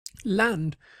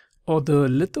Land, or the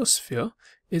lithosphere,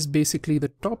 is basically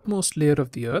the topmost layer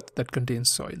of the earth that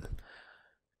contains soil.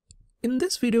 In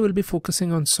this video, we'll be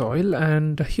focusing on soil,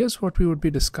 and here's what we would be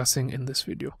discussing in this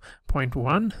video. Point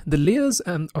 1, the layers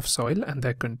of soil and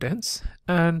their contents,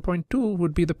 and point 2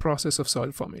 would be the process of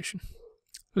soil formation.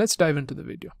 Let's dive into the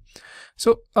video.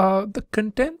 So the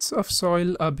contents of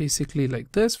soil are basically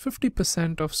like this.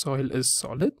 50% of soil is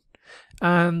solid,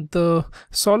 and the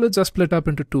solids are split up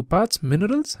into two parts: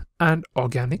 minerals and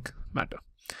organic matter.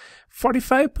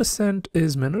 45%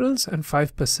 is minerals and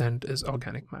 5% is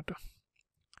organic matter.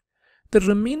 The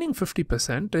remaining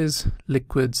 50% is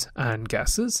liquids and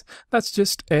gases. That's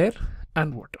just air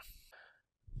and water.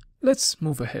 Let's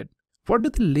move ahead. What do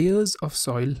the layers of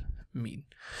soil mean?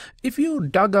 If you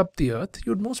dug up the earth,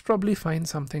 you'd most probably find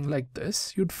something like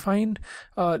this. You'd find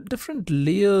different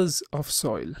layers of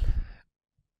soil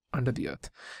under the earth.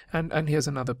 And here's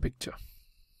another picture.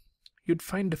 You'd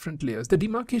find different layers. The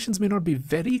demarcations may not be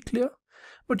very clear,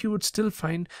 but you would still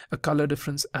find a color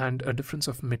difference and a difference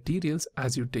of materials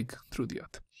as you dig through the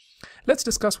earth. Let's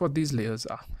discuss what these layers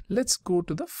are. Let's go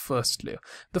to the first layer.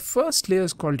 The first layer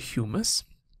is called humus.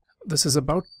 This is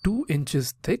about 2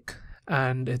 inches thick,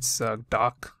 and it's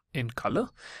dark in color,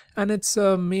 and it's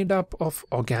made up of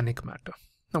organic matter.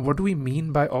 Now, what do we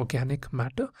mean by organic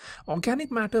matter?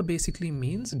 Organic matter basically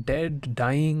means dead,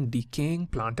 dying, decaying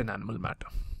plant and animal matter.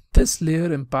 This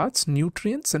layer imparts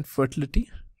nutrients and fertility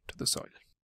to the soil.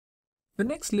 The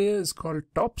next layer is called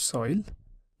topsoil.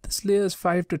 This layer is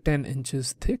 5 to 10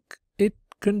 inches thick. It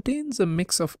contains a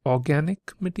mix of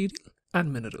organic material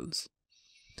and minerals.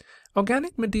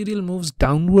 Organic material moves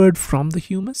downward from the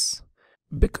humus.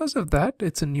 Because of that,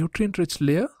 it's a nutrient-rich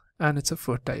layer and it's a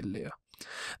fertile layer.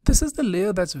 This is the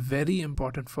layer that's very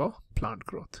important for plant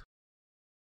growth.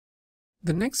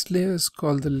 The next layer is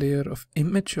called the layer of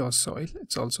immature soil.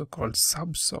 It's also called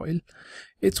subsoil.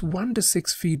 It's 1 to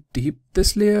 6 feet deep.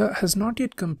 This layer has not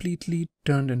yet completely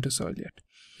turned into soil yet.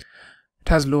 It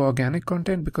has low organic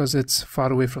content because it's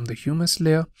far away from the humus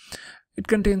layer. It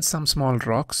contains some small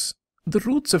rocks. The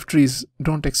roots of trees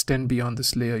don't extend beyond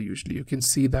this layer usually. You can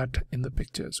see that in the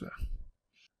picture as well.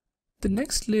 The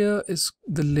next layer is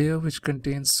the layer which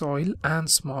contains soil and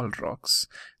small rocks.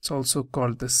 It's also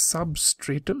called the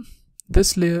substratum.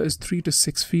 This layer is 3 to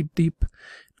 6 feet deep.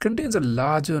 It contains a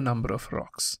larger number of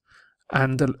rocks,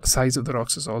 and the size of the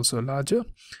rocks is also larger.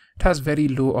 It has very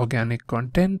low organic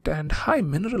content and high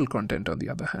mineral content on the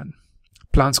other hand.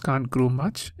 Plants can't grow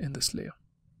much in this layer.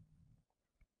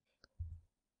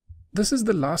 This is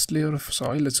the last layer of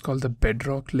soil. It's called the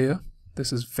bedrock layer.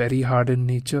 This is very hard in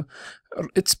nature.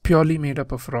 It's purely made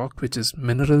up of rock, which is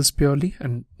minerals purely,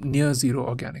 and near zero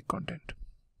organic content.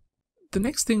 The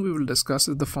next thing we will discuss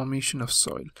is the formation of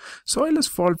soil. Soil is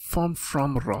formed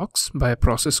from rocks by a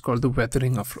process called the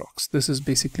weathering of rocks. This is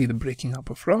basically the breaking up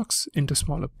of rocks into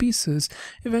smaller pieces,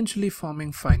 eventually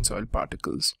forming fine soil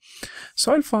particles.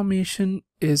 Soil formation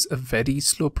is a very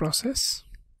slow process.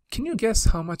 Can you guess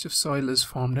how much of soil is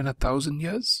formed in 1,000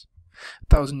 years?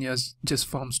 1,000 years just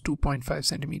forms 2.5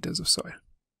 centimeters of soil.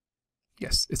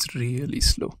 Yes, it's really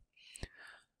slow.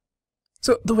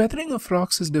 So the weathering of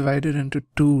rocks is divided into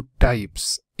 2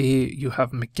 types. A, you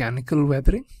have mechanical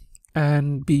weathering,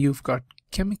 and B, you've got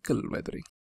chemical weathering.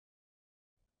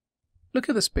 Look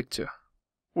at this picture.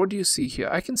 What do you see here?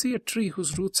 I can see a tree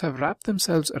whose roots have wrapped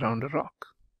themselves around a rock.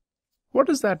 What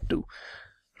does that do?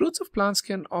 Roots of plants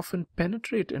can often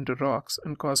penetrate into rocks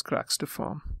and cause cracks to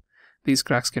form. These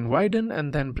cracks can widen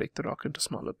and then break the rock into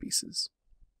smaller pieces.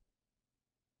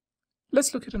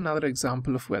 Let's look at another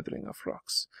example of weathering of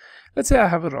rocks. Let's say I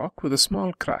have a rock with a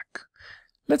small crack.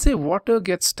 Let's say water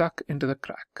gets stuck into the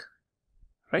crack,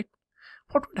 right?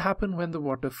 What would happen when the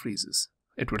water freezes?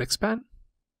 It would expand,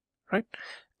 right?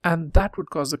 And that would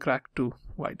cause the crack to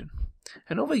widen.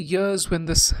 And over years, when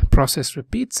this process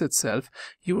repeats itself,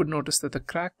 you would notice that the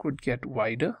crack would get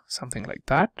wider, something like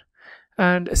that,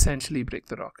 and essentially break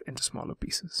the rock into smaller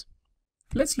pieces.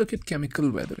 Let's look at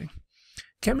chemical weathering.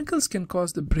 Chemicals can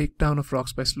cause the breakdown of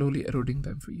rocks by slowly eroding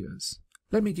them for years.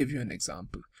 Let me give you an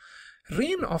example.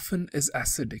 Rain often is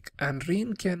acidic, and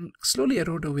rain can slowly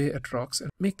erode away at rocks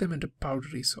and make them into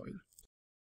powdery soil.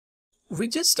 We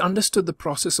just understood the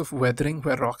process of weathering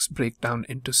where rocks break down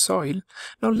into soil.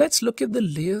 Now let's look at the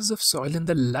layers of soil in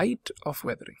the light of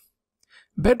weathering.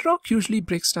 Bedrock usually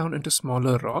breaks down into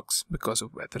smaller rocks because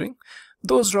of weathering.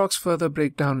 Those rocks further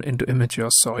break down into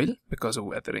immature soil because of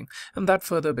weathering, and that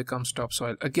further becomes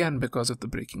topsoil again because of the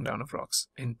breaking down of rocks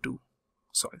into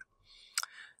soil.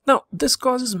 Now, this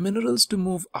causes minerals to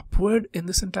move upward in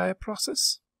this entire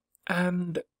process,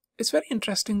 and It's very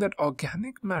interesting that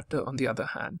organic matter, on the other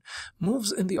hand,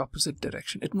 moves in the opposite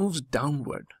direction. It moves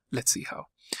downward. Let's see how.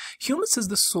 Humus is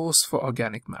the source for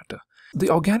organic matter.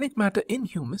 The organic matter in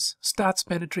humus starts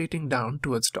penetrating down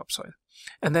towards topsoil,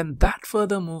 and then that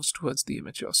further moves towards the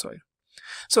immature soil.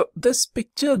 So this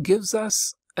picture gives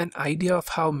us an idea of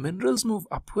how minerals move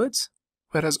upwards,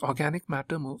 whereas organic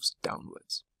matter moves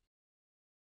downwards.